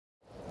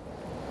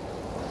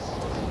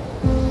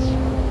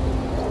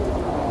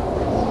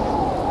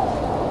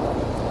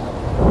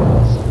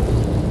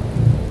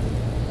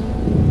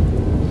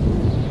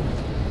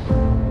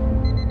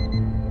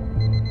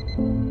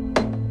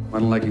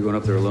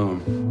going up there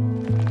alone.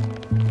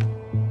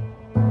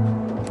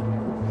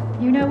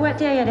 You know what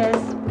day it is.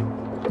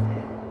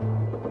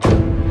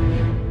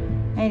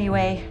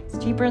 Anyway,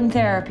 it's cheaper than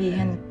therapy,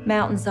 and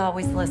mountains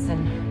always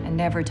listen and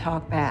never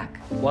talk back.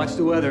 Watch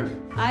the weather.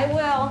 I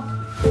will.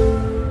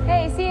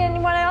 Hey, see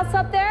anyone else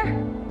up there?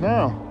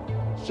 No,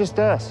 it's just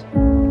us.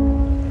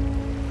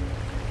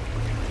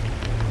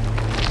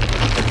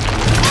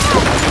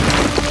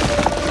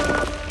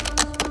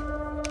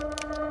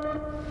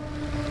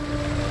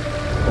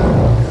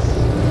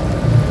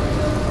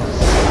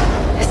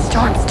 This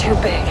storm's too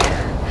big.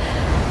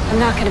 I'm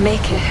not gonna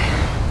make it.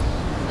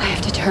 I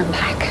have to turn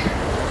back.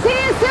 See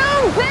you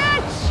soon,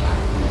 bitch!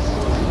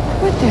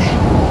 What the?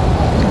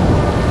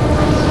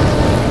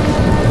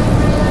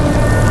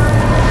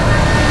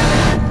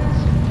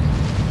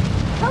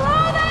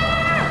 Hello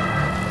there!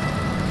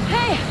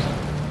 Hey!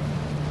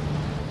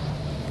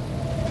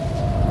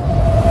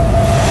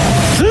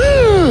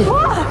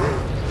 Whoa!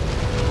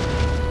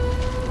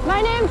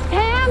 My name's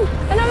Pam,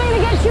 and I'm gonna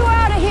get you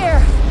out of here.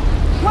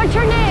 What's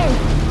your name?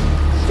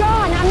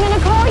 John, I'm gonna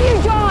call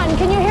you John.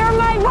 Can you hear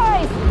my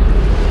voice?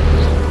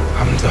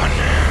 I'm done.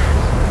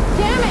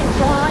 Damn it,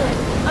 John!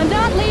 I'm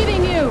not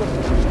leaving you!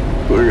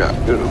 We're not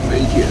gonna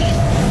make it.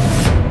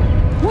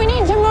 We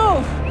need to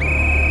move!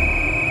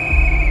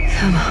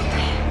 Come on,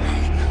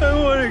 I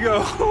wanna go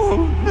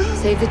home.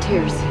 save the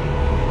tears.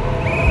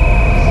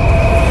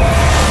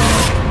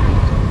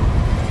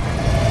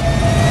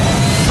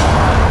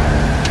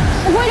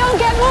 If we don't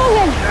get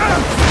moving,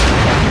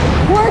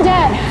 we're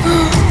dead.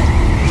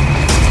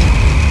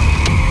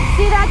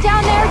 See that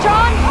down there,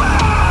 John?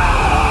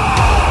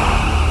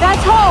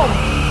 That's home.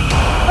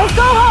 Let's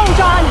go home,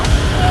 John.